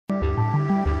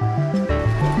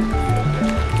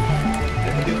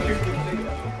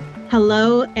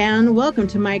Hello and welcome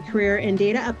to My Career in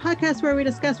Data, a podcast where we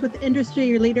discuss with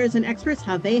industry leaders and experts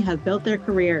how they have built their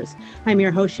careers. I'm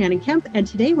your host, Shannon Kemp, and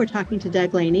today we're talking to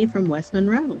Doug Laney from West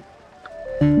Monroe.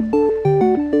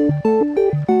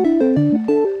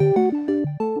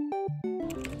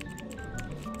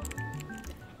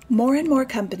 More and more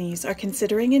companies are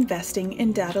considering investing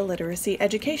in data literacy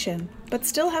education, but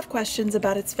still have questions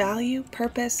about its value,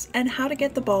 purpose, and how to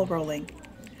get the ball rolling.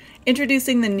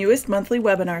 Introducing the newest monthly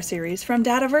webinar series from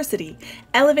DATAVERSITY,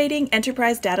 Elevating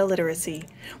Enterprise Data Literacy,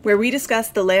 where we discuss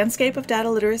the landscape of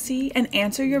data literacy and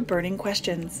answer your burning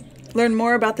questions. Learn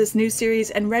more about this new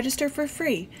series and register for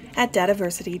free at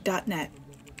dataversity.net.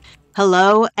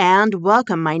 Hello and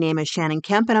welcome. My name is Shannon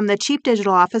Kemp, and I'm the Chief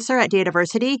Digital Officer at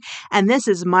DATAVERSITY, and this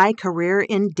is My Career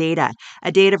in Data, a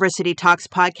DATAVERSITY Talks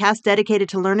podcast dedicated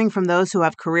to learning from those who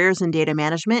have careers in data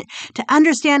management, to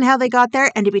understand how they got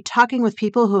there, and to be talking with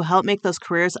people who help make those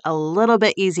careers a little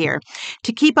bit easier.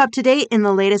 To keep up to date in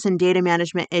the latest in data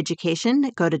management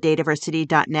education, go to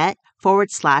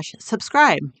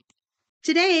dataversity.net/subscribe.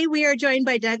 Today, we are joined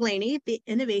by Doug Laney, the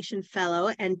Innovation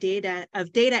Fellow and Data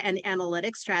and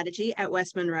Analytics Strategy at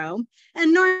West Monroe.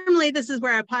 And normally, this is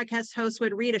where a podcast host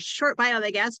would read a short bio of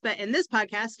the guest, but in this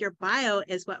podcast, your bio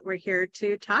is what we're here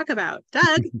to talk about.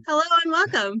 Doug, hello and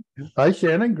welcome. Hi,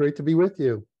 Shannon. Great to be with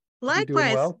you. Likewise. You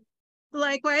doing well?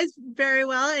 Likewise. Very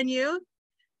well. And you?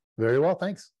 Very well.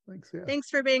 Thanks. Yeah.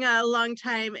 Thanks for being a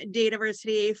longtime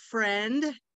DATAVERSITY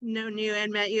friend. Known you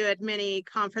and met you at many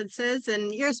conferences,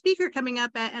 and you're a speaker coming up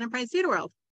at Enterprise Data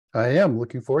World. I am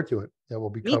looking forward to it. Yeah,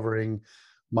 we'll be covering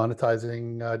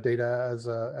monetizing data as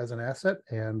an asset,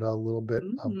 and a little bit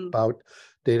about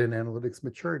data and analytics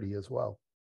maturity as well.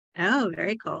 Oh,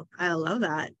 very cool. I love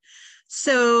that.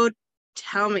 So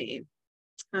tell me,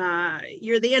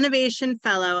 you're the Innovation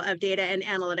Fellow of Data and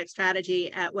Analytics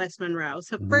Strategy at West Monroe.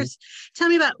 So first, tell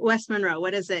me about West Monroe.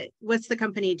 What is it? What's the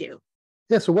company do?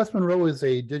 Yeah, so West Monroe is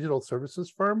a digital services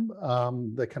firm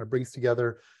that kind of brings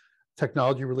together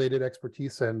technology-related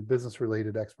expertise and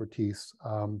business-related expertise.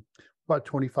 About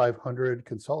 2,500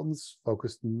 consultants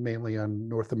focused mainly on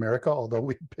North America, although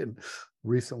we've been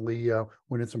recently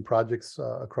winning some projects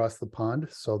across the pond,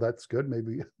 so that's good.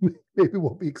 Maybe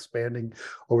we'll be expanding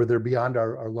over there beyond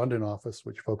our London office,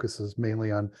 which focuses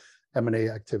mainly on M&A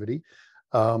activity.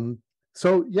 We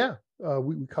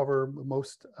cover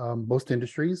most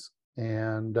industries,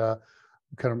 and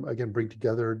kind of again bring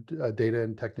together data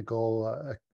and technical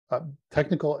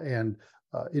and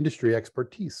industry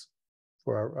expertise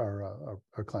for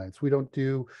our clients. We don't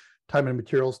do time and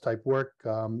materials type work.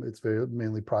 It's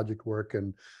mainly project work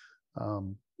and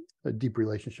deep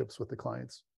relationships with the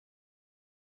clients.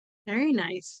 Very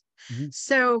nice.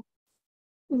 So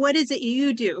what is it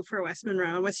you do for West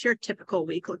Monroe? What's your typical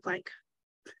week look like?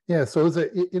 Yeah, so as an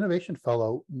innovation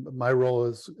fellow, my role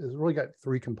is really got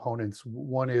three components.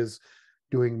 One is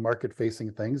doing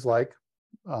market-facing things like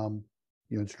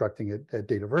instructing at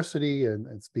DATAVERSITY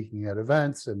and speaking at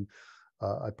events, and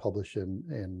I publish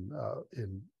in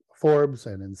Forbes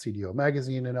and in CDO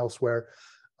magazine and elsewhere.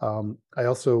 I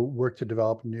also work to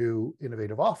develop new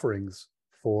innovative offerings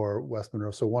for West Monroe.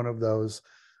 So one of those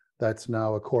that's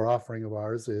now a core offering of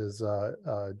ours is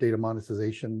data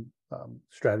monetization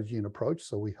strategy and approach.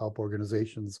 So we help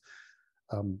organizations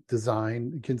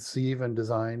conceive and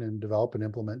design and develop and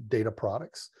implement data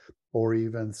products, or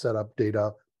even set up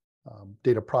data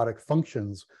product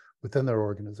functions within their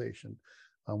organization.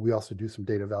 We also do some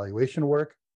data evaluation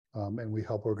work, and we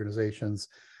help organizations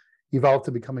evolve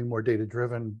to becoming more data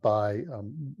driven by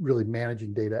really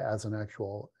managing data as an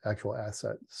actual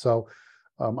asset. So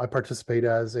I participate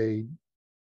as a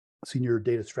senior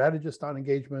data strategist on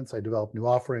engagements. I develop new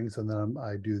offerings, and then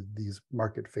I do these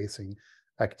market-facing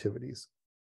activities.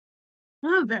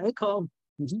 Oh, very cool.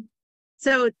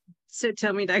 So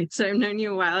tell me, Doug, so I've known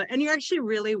you a while, and you're actually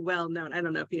really well known. I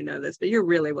don't know if you know this, but you're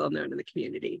really well known in the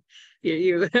community.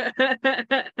 You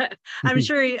I'm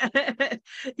sure you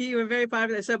were very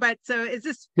popular. So is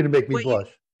this going to make me blush?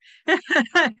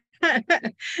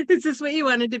 Is this what you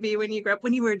wanted to be when you grew up?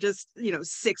 When you were just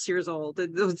 6 years old?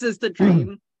 Was this the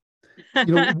dream?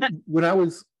 When I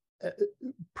was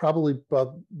probably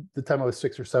about the time I was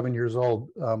 6 or 7 years old,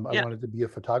 I wanted to be a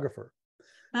photographer.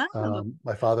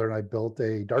 My father and I built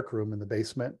a darkroom in the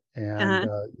basement, and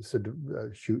used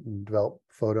to shoot and develop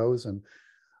photos. And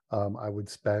I would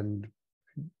spend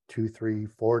 2, 3,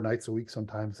 4 nights a week,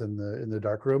 sometimes in the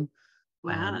darkroom,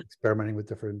 experimenting with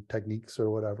different techniques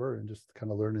or whatever, and just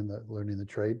kind of learning the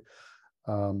trade.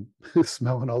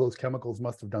 Smelling all those chemicals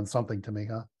must have done something to me,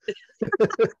 huh?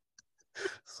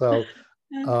 So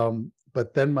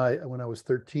but then when I was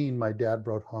 13, my dad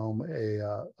brought home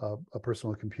a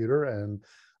personal computer, and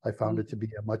I found it to be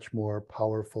a much more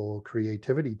powerful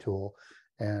creativity tool,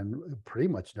 and pretty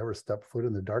much never stepped foot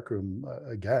in the darkroom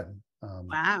again.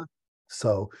 Wow.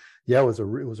 So yeah, it was a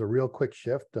real quick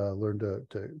shift. Learned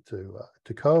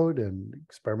to code and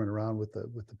experiment around with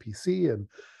the PC, and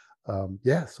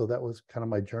yeah, so that was kind of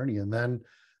my journey. And then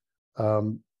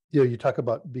you talk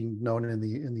about being known in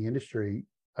the industry.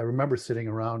 I remember sitting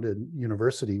around in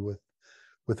university with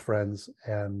friends,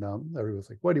 and everybody was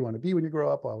like, "What do you want to be when you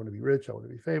grow up?" "Oh, I want to be rich. I want to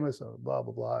be famous." Blah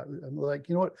blah blah. And like,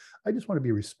 you know what? I just want to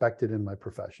be respected in my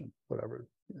profession, whatever.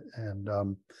 And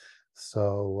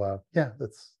yeah,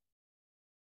 that's.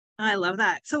 I love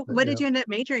that. So what Yeah. did you end up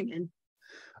majoring in?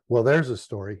 Well, there's a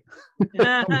story.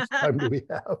 How much time do we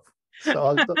have?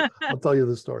 So I'll tell you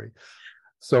the story.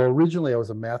 So originally I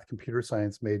was a math computer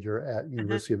science major at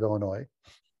University of Illinois.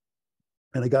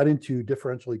 And I got into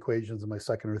differential equations in my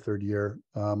second or third year.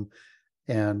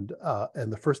 And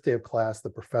the first day of class, the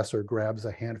professor grabs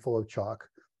a handful of chalk.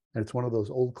 And it's one of those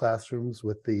old classrooms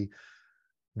with the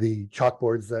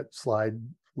chalkboards that slide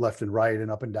left and right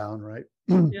and up and down, right?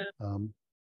 Yeah.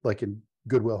 Like in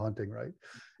Good Will Hunting, right?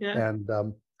 Yeah.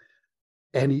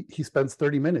 And he spends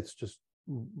 30 minutes just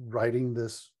writing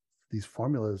these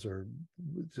formulas, or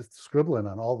just scribbling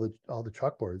on all the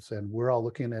chalkboards, and we're all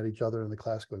looking at each other in the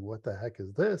class going, "What the heck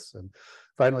is this?" And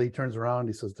finally he turns around,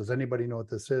 he says, "Does anybody know what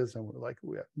this is?" And we're like,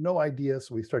 "We have no idea."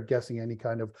 So we start guessing any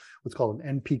kind of what's called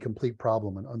an NP complete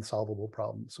problem, an unsolvable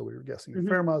problem. So we were guessing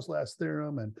Fermat's last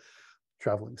theorem and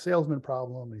traveling salesman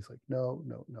problem. And he's like, "No,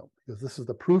 because this is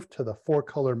the proof to the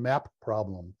 4-color map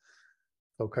problem."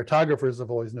 So cartographers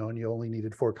have always known you only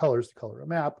needed 4 colors to color a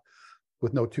map,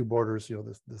 with no 2 borders,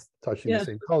 this touching the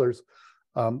same colors.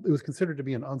 It was considered to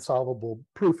be an unsolvable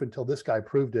proof until this guy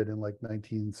proved it in like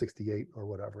 1968 or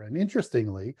whatever. And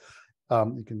interestingly,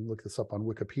 you can look this up on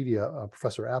Wikipedia,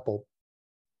 Professor Apple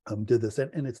did this,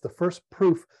 and it's the first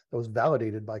proof that was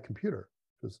validated by computer.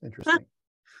 It was interesting.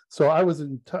 So I was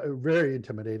very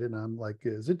intimidated, and I'm like,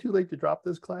 is it too late to drop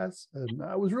this class? And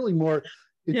I was really more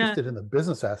interested in the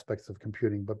business aspects of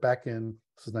computing. But back in,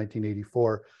 this is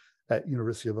 1984, at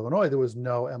University of Illinois, there was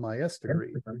no MIS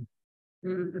degree.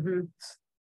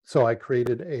 So I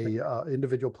created a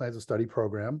individual plans of study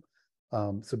program,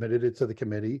 submitted it to the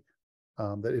committee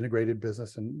that integrated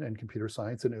business and computer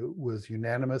science, and it was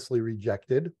unanimously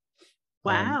rejected.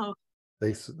 Wow.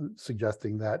 They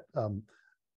suggesting that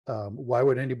why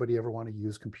would anybody ever want to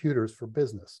use computers for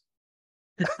business?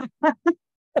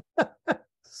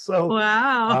 So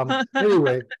wow.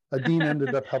 Anyway, a dean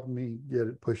ended up helping me get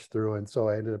it pushed through, and so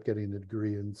I ended up getting a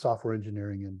degree in software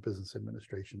engineering and business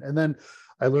administration. And then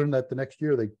I learned that the next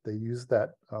year they used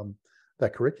that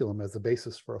curriculum as the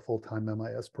basis for a full-time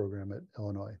MIS program at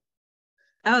Illinois.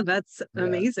 Oh, that's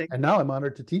amazing. And now I'm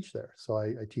honored to teach there. So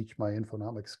I teach my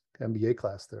Infonomics MBA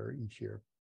class there each year.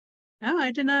 Oh,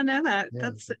 I did not know that. Yeah,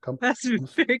 that's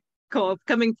very cool.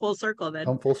 Coming full circle then.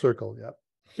 Come full circle, yeah.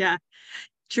 Yeah.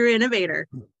 True innovator.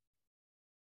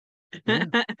 Yeah.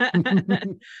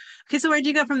 Okay, so where'd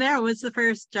you go from there? What was the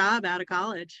first job out of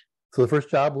college? So the first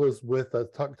job was with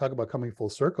talk about coming full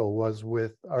circle, was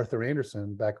with Arthur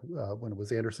Andersen back when it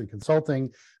was Andersen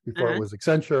Consulting, before it was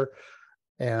Accenture,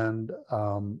 and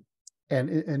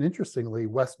interestingly,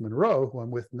 West Monroe, who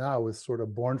I'm with now, is sort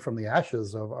of born from the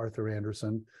ashes of Arthur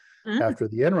Andersen after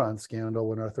the Enron scandal,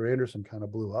 when Arthur Andersen kind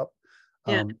of blew up.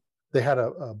 They had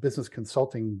a business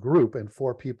consulting group, and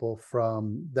 4 people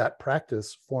from that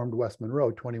practice formed West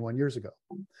Monroe 21 years ago.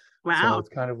 Wow. So it's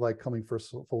kind of like coming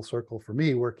full circle for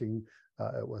me working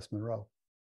at West Monroe.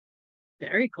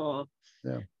 Very cool.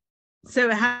 Yeah.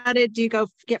 So how did you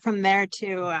get from there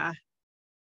to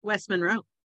West Monroe?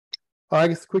 I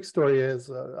guess the quick story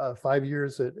is 5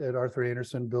 years at Arthur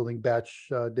Andersen, building batch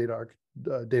data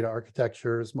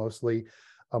architectures mostly.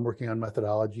 I'm working on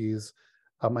methodologies.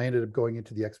 I ended up going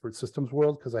into the expert systems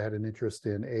world because I had an interest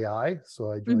in AI.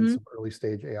 So I joined some early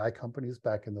stage AI companies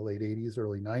back in the late 80s,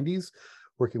 early 90s,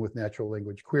 working with natural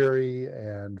language query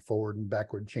and forward and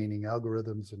backward chaining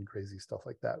algorithms and crazy stuff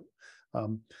like that.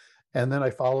 And then I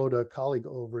followed a colleague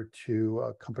over to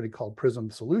a company called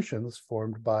Prism Solutions,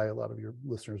 formed by, a lot of your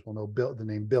listeners will know the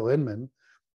name Bill Inman,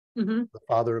 the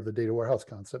father of the data warehouse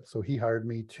concept. So he hired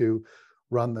me to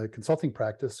run the consulting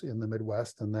practice in the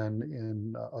Midwest, and then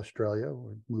in Australia.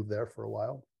 We moved there for a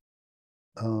while.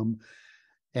 And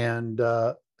then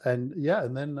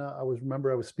I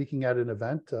was speaking at an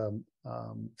event. It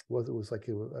wasn't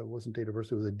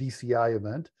DataVersity, it was a DCI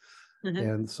event.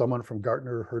 And someone from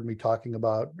Gartner heard me talking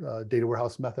about data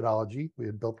warehouse methodology. We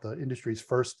had built the industry's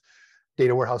first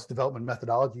data warehouse development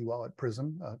methodology while at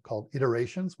Prism, called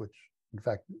Iterations, which In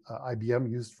fact,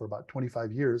 IBM used for about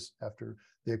 25 years after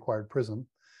they acquired Prism.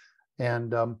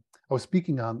 And I was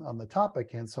speaking on the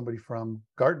topic, and somebody from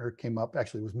Gartner came up.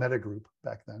 Actually, it was Meta Group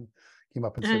back then. Came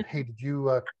up and said, "Hey, did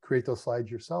you create those slides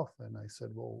yourself?" And I said,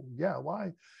 "Well, yeah.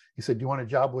 Why?" He said, "Do you want a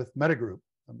job with Meta Group?"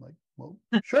 I'm like, "Well,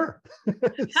 sure."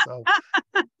 So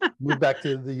moved back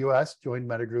to the U.S., joined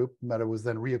Meta Group. Meta was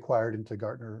then reacquired into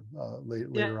Gartner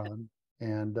later on,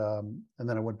 and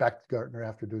then I went back to Gartner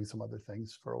after doing some other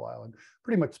things for a while, and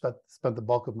pretty much spent the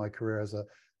bulk of my career as a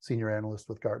senior analyst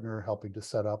with Gartner, helping to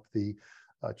set up the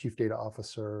chief data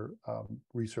officer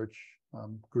research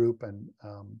group, and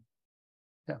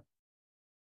yeah.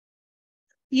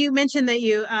 You mentioned that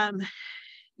you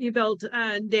built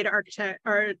data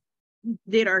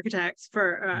architects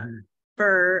for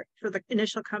the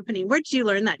initial company. Where did you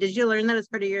learn that? Did you learn that as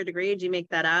part of your degree? Did you make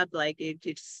that up? Like, you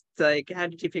just how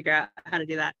did you figure out how to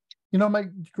do that? My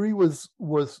degree was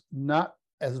not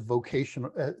as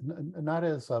vocational,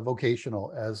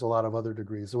 vocational as a lot of other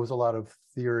degrees. There was a lot of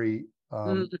theory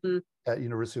at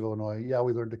University of Illinois. Yeah,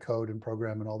 we learned to code and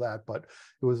program and all that, but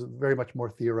it was very much more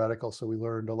theoretical. So we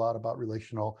learned a lot about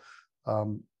relational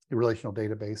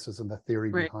databases and the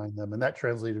theory behind them, and that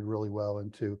translated really well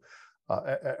into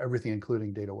everything,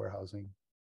 including data warehousing.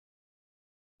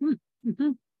 I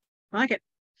like it.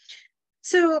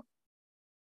 So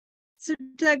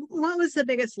Doug, what was the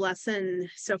biggest lesson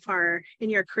so far in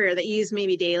your career that you use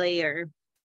maybe daily or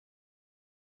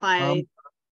by?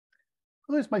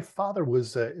 Well, my father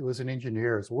was an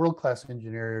engineer, a world-class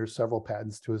engineer, several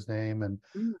patents to his name, and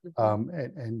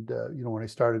when I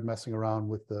started messing around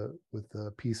with the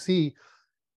PC,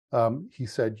 he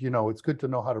said, it's good to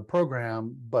know how to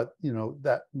program, but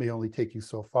that may only take you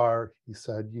so far. He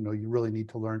said, you really need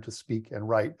to learn to speak and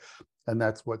write, and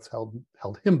that's what's held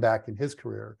him back in his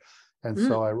career. And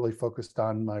so I really focused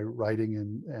on my writing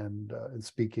and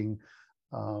speaking.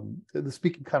 The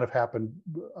speaking kind of happened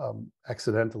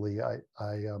accidentally. I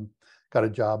got a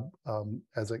job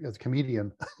as a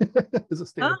comedian, as a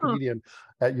stand-up comedian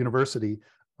at university,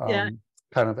 kind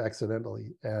of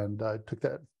accidentally, and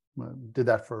did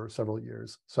that for several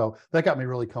years. So that got me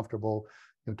really comfortable,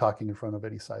 talking in front of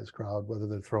any size crowd, whether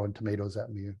they're throwing tomatoes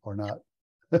at me or not.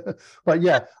 But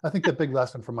yeah, I think the big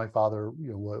lesson from my father,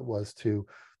 was to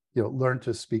learn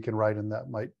to speak and write, and that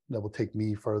will take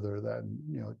me further than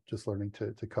just learning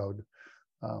to code.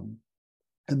 And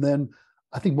then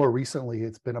I think more recently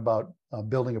it's been about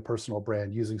building a personal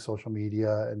brand using social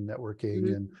media and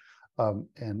networking,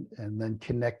 and then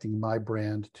connecting my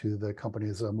brand to the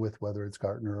companies I'm with, whether it's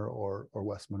Gartner or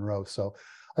West Monroe. So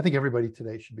I think everybody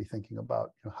today should be thinking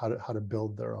about how to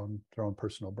build their own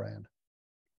personal brand.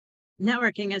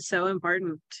 Networking is so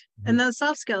important, and those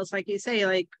soft skills, like you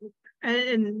say,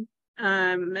 and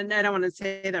I don't want to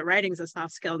say that writing's a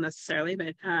soft skill necessarily,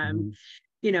 but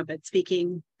but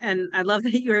speaking. And I love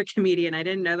that you're a comedian. I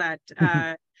didn't know that.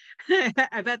 I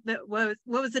bet that what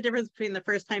was the difference between the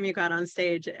first time you got on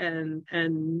stage and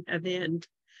at the end?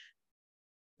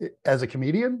 As a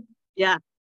comedian? Yeah.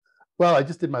 Well, I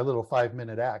just did my little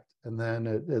 5-minute act, and then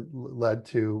it led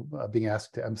to being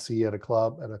asked to MC at a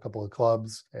couple of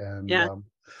clubs, and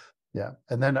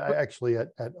and then I actually at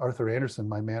Arthur Andersen,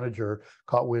 my manager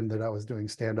caught wind that I was doing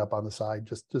stand up on the side,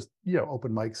 just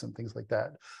open mics and things like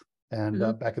that.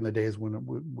 And back in the days when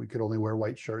we could only wear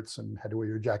white shirts and had to wear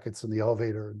your jackets in the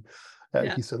elevator,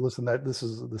 and he said, "Listen,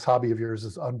 this hobby of yours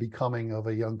is unbecoming of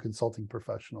a young consulting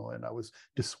professional," and I was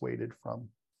dissuaded from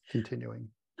continuing.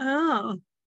 Oh,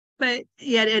 but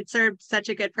yet it served such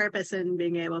a good purpose in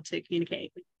being able to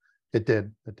communicate. It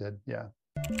did, yeah.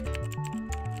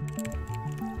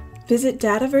 Visit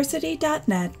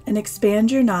DATAVERSITY.net and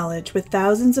expand your knowledge with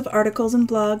thousands of articles and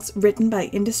blogs written by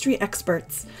industry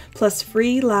experts, plus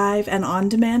free live and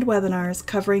on-demand webinars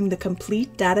covering the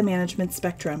complete data management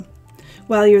spectrum.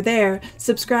 While you're there,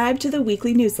 subscribe to the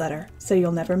weekly newsletter so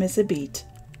you'll never miss a beat.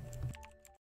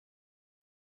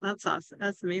 That's awesome.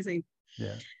 That's amazing.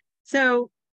 Yeah.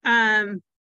 So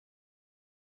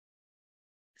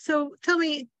tell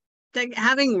me,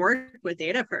 having worked with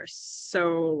data for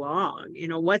so long,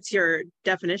 what's your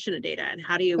definition of data and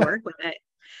how do you work with it?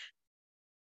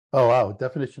 Oh, wow.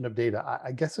 Definition of data.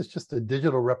 I guess it's just a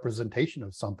digital representation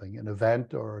of something, an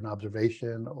event or an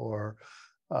observation or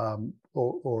an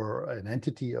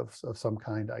entity of some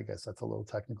kind. I guess that's a little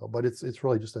technical, but it's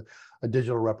really just a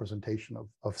digital representation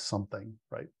of something,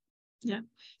 right? Yeah.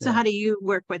 So how do you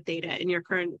work with data in your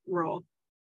current role?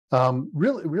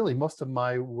 Really, most of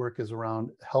my work is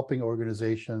around helping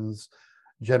organizations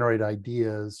generate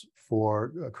ideas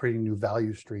for creating new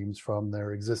value streams from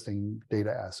their existing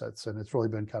data assets, and it's really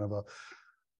been kind of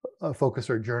a focus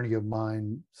or journey of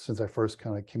mine since I first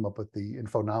kind of came up with the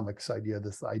infonomics idea,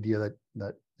 this idea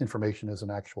that information is an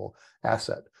actual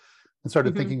asset, and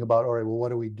started thinking about, all right, well, what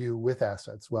do we do with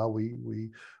assets? Well, we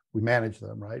manage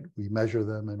them, right? We measure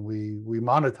them, and we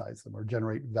monetize them or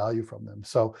generate value from them.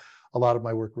 So a lot of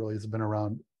my work really has been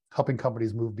around helping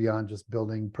companies move beyond just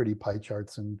building pretty pie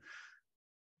charts and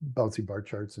bouncy bar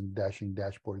charts and dashing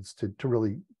dashboards to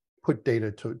really put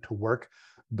data to work,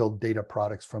 build data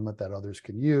products from it that others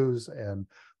can use, and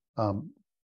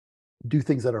do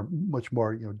things that are much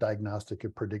more, diagnostic or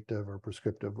predictive or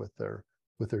prescriptive with their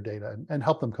data, and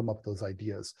help them come up with those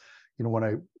ideas. When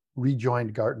I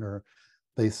rejoined Gartner,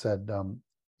 they said,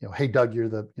 hey, Doug, you're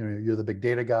the big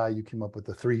data guy. You came up with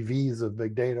the 3 V's of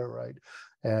big data, right?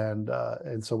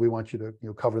 And so we want you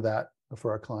to cover that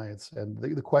for our clients. And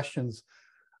the questions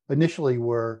initially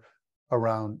were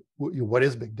around what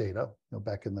is big data?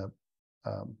 Back in the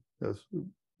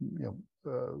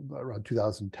around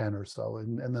 2010 or so,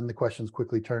 and then the questions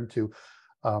quickly turned to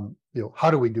how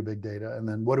do we do big data, and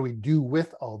then what do we do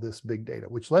with all this big data,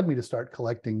 which led me to start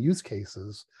collecting use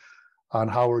cases on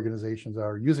how organizations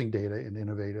are using data in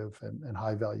innovative and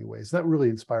high value ways. That really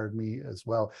inspired me as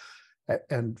well.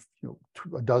 And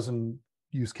a dozen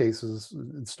use cases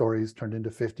and stories turned into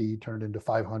 50, turned into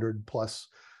 500 plus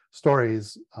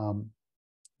stories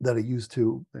that I used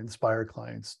to inspire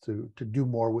clients to do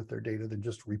more with their data than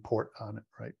just report on it,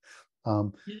 right?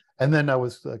 And then I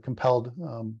was compelled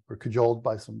or cajoled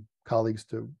by some colleagues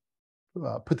to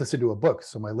put this into a book.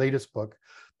 So my latest book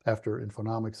after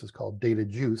Infonomics is called Data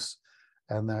Juice,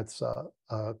 and that's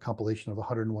a compilation of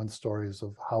 101 stories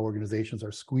of how organizations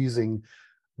are squeezing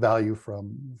value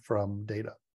from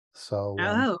data. So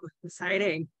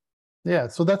exciting. Yeah,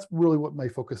 so that's really what my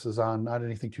focus is on, not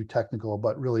anything too technical,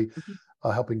 but really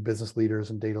helping business leaders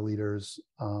and data leaders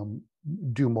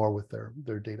do more with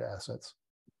their data assets.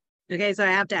 Okay, so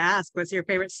I have to ask, what's your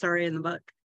favorite story in the book?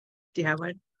 Do you have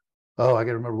one? Oh, I got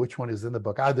to remember which one is in the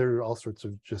book. There are all sorts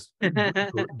of just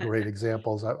great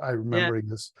examples. I remembering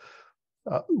this.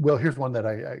 Well, here's one that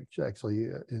I actually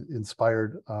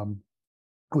inspired. I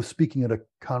was speaking at a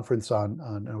conference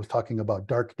and I was talking about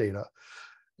dark data.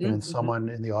 And then someone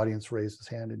in the audience raised his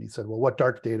hand and he said, well, what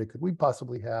dark data could we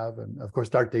possibly have? And of course,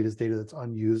 dark data is data that's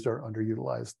unused or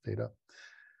underutilized data.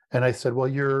 And I said, well,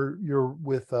 you're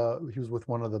with, he was with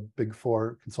one of the big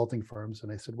 4 consulting firms.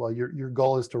 And I said, well, your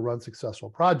goal is to run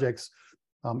successful projects.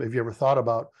 Have you ever thought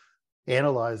about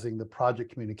analyzing the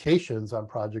project communications on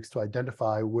projects to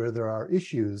identify where there are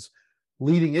issues,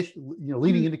 leading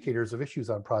indicators of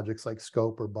issues on projects like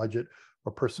scope or budget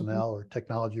or personnel or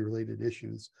technology related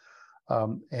issues?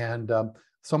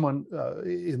 Someone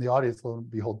in the audience, lo and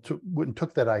behold,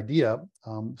 took that idea,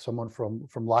 someone from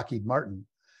Lockheed Martin.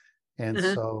 And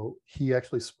so he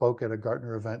actually spoke at a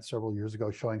Gartner event several years ago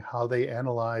showing how they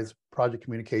analyze project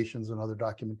communications and other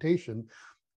documentation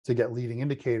to get leading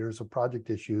indicators of project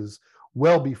issues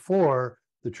well before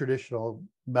the traditional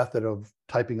method of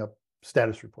typing up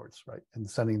status reports, right? And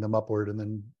sending them upward and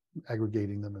then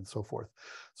aggregating them and so forth.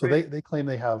 So they claim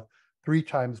they have 3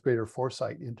 times greater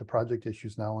foresight into project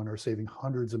issues now and are saving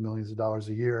hundreds of millions of dollars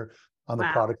a year on the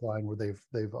product line where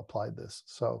they've applied this.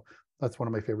 So that's one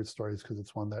of my favorite stories because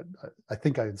it's one that I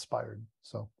think I inspired.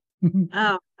 So.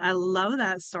 Oh, I love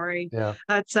that story. Yeah.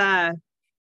 That's a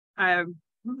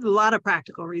lot of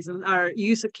practical reasons or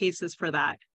use of cases for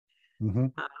that.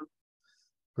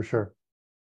 For sure.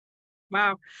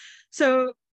 Wow.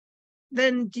 So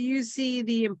then do you see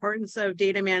the importance of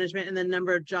data management and the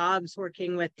number of jobs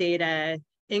working with data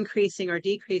increasing or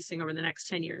decreasing over the next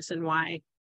 10 years, and why?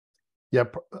 Yeah,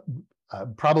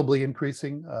 probably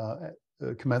increasing,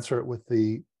 commensurate with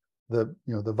the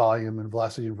volume and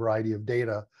velocity and variety of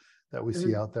data that we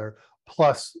see out there,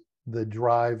 plus the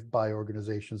drive by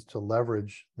organizations to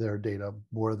leverage their data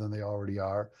more than they already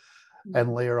are,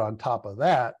 and layer on top of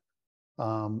that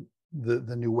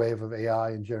the new wave of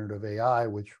AI and generative AI,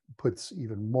 which puts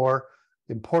even more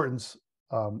importance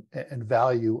and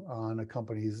value on a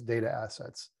company's data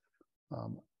assets.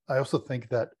 I also think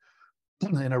that,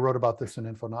 and I wrote about this in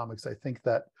Infonomics, I think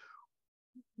that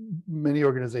many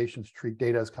organizations treat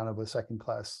data as kind of a second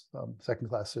class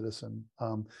citizen.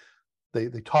 They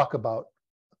talk about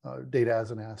data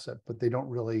as an asset, but they don't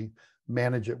really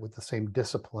manage it with the same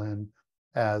discipline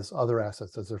as other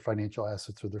assets, as their financial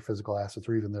assets or their physical assets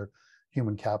or even their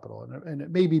human capital. And it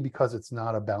may be because it's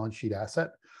not a balance sheet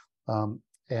asset. And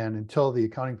until the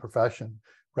accounting profession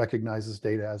recognizes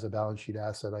data as a balance sheet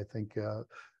asset, I think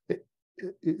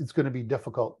it's going to be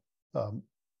difficult, for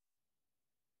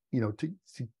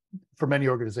many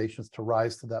organizations to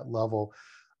rise to that level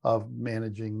of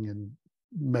managing and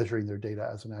measuring their data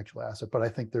as an actual asset. But I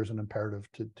think there's an imperative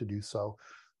to do so,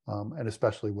 and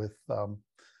especially with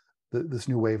this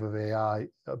new wave of AI,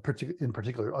 in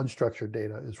particular, unstructured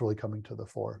data is really coming to the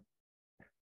fore.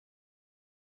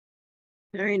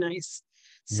 Very nice.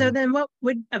 So Yeah. then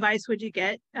what advice would you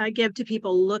give to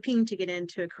people looking to get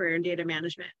into a career in data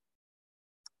management?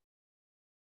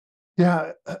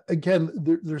 Yeah, again,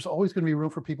 there's always going to be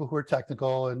room for people who are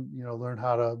technical and, learn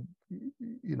how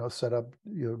to, set up,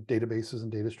 databases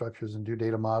and data structures and do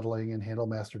data modeling and handle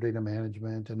master data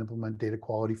management and implement data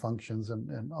quality functions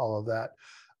and all of that.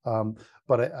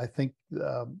 But I think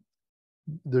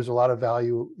there's a lot of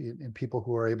value in people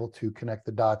who are able to connect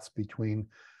the dots between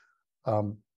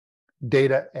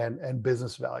data and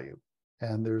business value.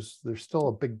 And there's still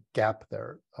a big gap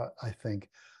there, I think.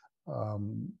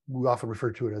 We often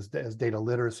refer to it as data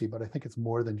literacy, but I think it's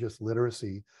more than just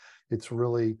literacy. It's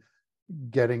really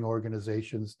getting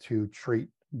organizations to treat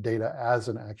data as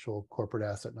an actual corporate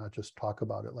asset, not just talk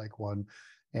about it like one.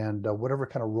 And whatever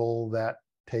kind of role that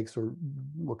takes, or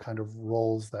what kind of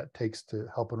roles that takes to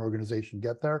help an organization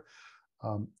get there,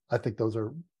 I think those are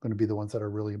going to be the ones that are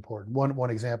really important. One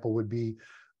example would be,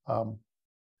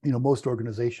 most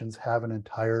organizations have an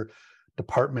entire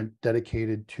department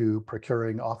dedicated to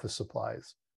procuring office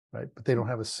supplies, right? But they don't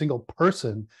have a single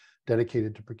person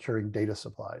dedicated to procuring data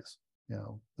supplies.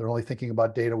 They're only thinking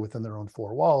about data within their own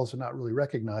four walls and not really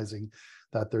recognizing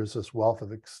that there's this wealth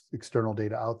of external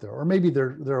data out there. Or maybe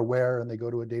they're aware and they go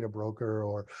to a data broker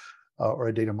or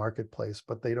a data marketplace,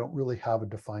 but they don't really have a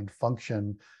defined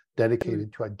function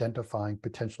dedicated to identifying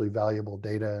potentially valuable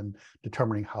data and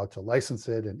determining how to license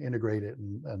it and integrate it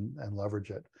and leverage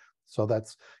it. So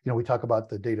that's, we talk about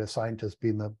the data scientist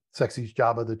being the sexiest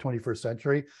job of the 21st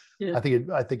century. Yeah. I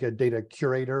think a data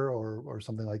curator or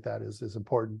something like that is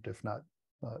important, if not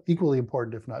equally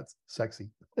important, if not sexy.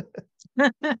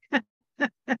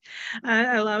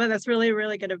 I love it. That's really,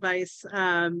 really good advice,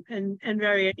 and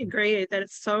very great that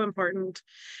it's so important.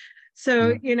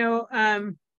 So,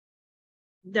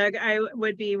 Doug, I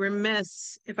would be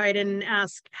remiss if I didn't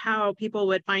ask how people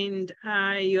would find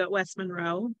you at West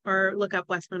Monroe or look up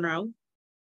West Monroe.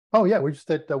 Oh, yeah. We're just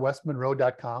at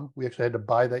westmonroe.com. We actually had to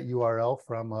buy that URL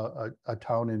from a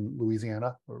town in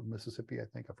Louisiana or Mississippi, I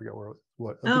think. I forget I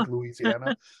think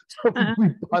Louisiana. So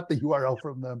we bought the URL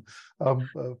from them a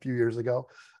few years ago.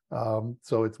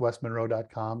 So it's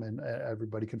westmonroe.com, and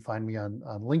everybody can find me on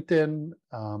LinkedIn.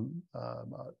 And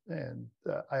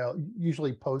I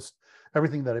usually post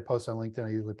everything that I post on LinkedIn. I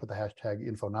usually put the hashtag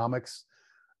Infonomics.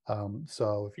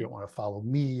 So if you don't want to follow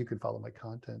me, you can follow my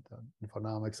content on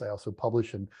Infonomics. I also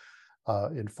publish in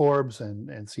Forbes and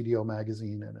CDO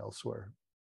magazine and elsewhere.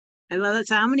 I love it.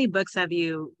 So how many books have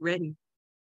you written?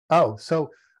 Oh, so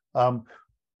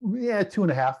yeah,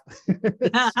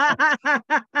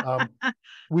 2.5.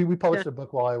 We published a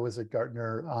book while I was at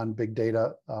Gartner on big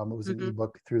data. It was an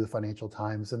ebook through the Financial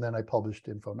Times, and then I published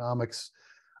Infonomics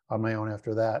on my own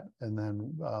after that. And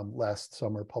then last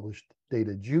summer published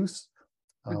Data Juice.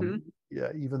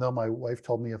 Yeah, even though my wife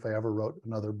told me if I ever wrote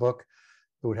another book,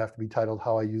 it would have to be titled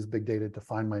How I Use Big Data to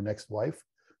Find My Next Wife.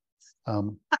 I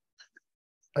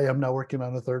am now working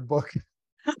on a third book.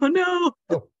 Oh, no.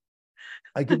 So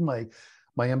I give my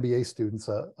MBA students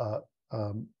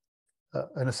an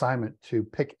assignment to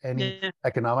pick any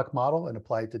economic model and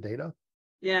apply it to data.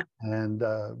 Yeah. And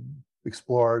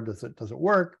explore, does it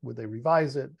work? Would they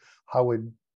revise it? How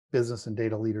would business and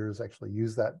data leaders actually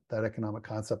use that economic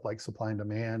concept, like supply and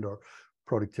demand or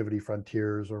productivity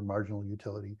frontiers or marginal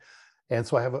utility? And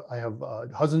so I have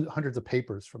hundreds of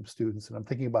papers from students, and I'm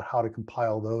thinking about how to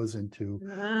compile those into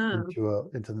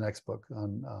the next book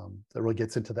on that really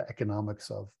gets into the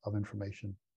economics of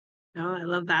information. Oh, I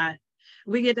love that.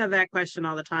 We get to that question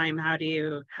all the time. How do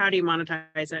you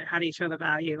monetize it? How do you show the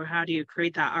value? How do you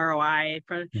create that ROI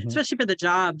especially for the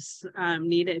jobs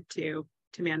needed to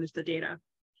manage the data?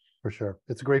 For sure,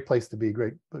 it's a great place to be.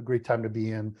 A great time to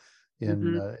be in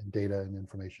data and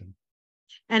information.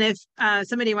 And if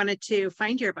somebody wanted to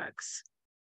find your books,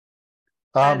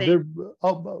 they're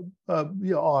all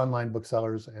online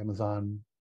booksellers, Amazon,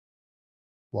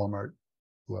 Walmart,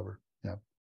 whoever. Yeah.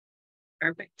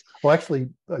 Perfect. Well, actually,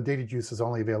 Data Juice is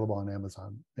only available on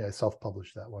Amazon. Yeah, I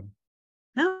self-published that one.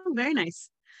 Oh, very nice.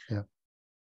 Yeah.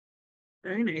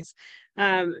 Very nice.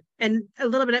 And a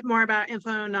little bit more about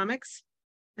Infonomics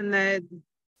and the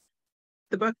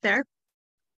book there.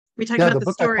 We talked about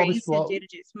the stories in Data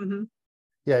Juice.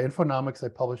 Yeah, Infonomics I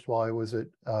published while I was at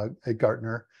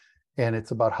Gartner, and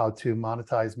it's about how to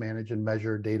monetize, manage, and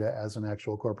measure data as an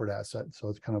actual corporate asset. So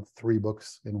it's kind of 3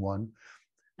 books in one.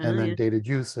 And then yeah. data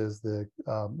juice is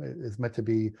it's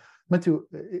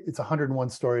 101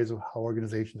 stories of how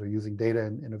organizations are using data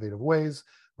in innovative ways,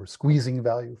 or squeezing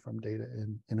value from data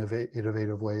in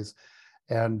innovative ways,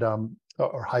 and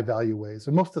or high value ways.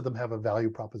 And most of them have a value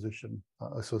proposition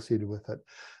associated with it.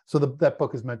 So that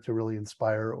book is meant to really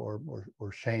inspire or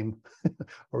shame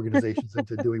organizations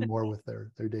into doing more with their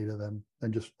data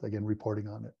than just, again, reporting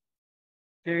on it.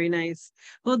 Very nice.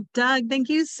 Well, Doug, thank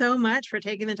you so much for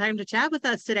taking the time to chat with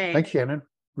us today. Thanks, Shannon.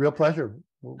 Real pleasure.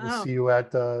 We'll see you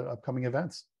at upcoming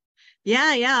events.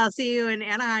 Yeah. I'll see you in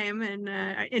Anaheim. And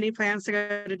any plans to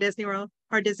go to Disney World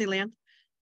or Disneyland?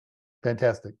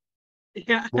 Fantastic.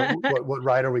 Yeah. What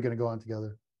ride are we going to go on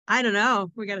together? I don't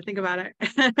know. We got to think about it.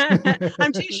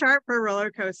 I'm too sharp for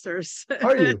roller coasters.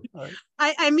 Are you? Right.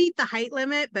 I meet the height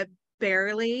limit, but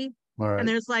barely. All right. And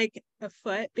there's like a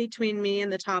foot between me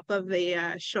and the top of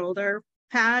the shoulder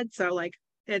pad. So like,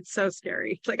 it's so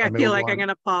scary. Like, I feel like I'm going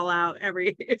to fall out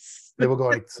every. They will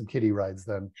go on some kiddie rides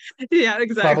then. Yeah,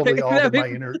 exactly. Probably all that my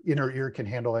inner ear can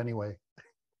handle anyway.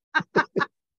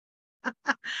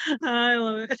 I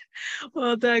love it.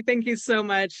 Well, Doug, thank you so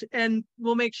much. And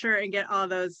we'll make sure and get all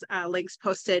those links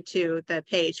posted to the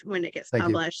page when it gets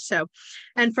published. So,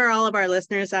 and for all of our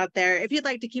listeners out there, if you'd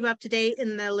like to keep up to date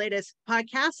in the latest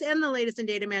podcasts and the latest in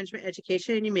data management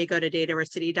education, you may go to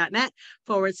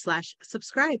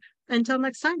dataversity.net/subscribe. Until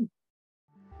next time.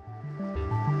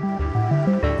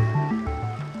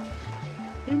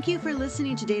 Thank you for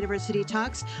listening to DATAVERSITY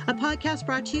Talks, a podcast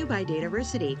brought to you by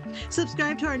DATAVERSITY.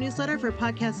 Subscribe to our newsletter for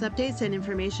podcast updates and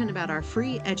information about our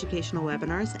free educational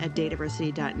webinars at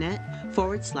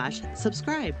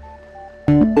dataversity.net/subscribe.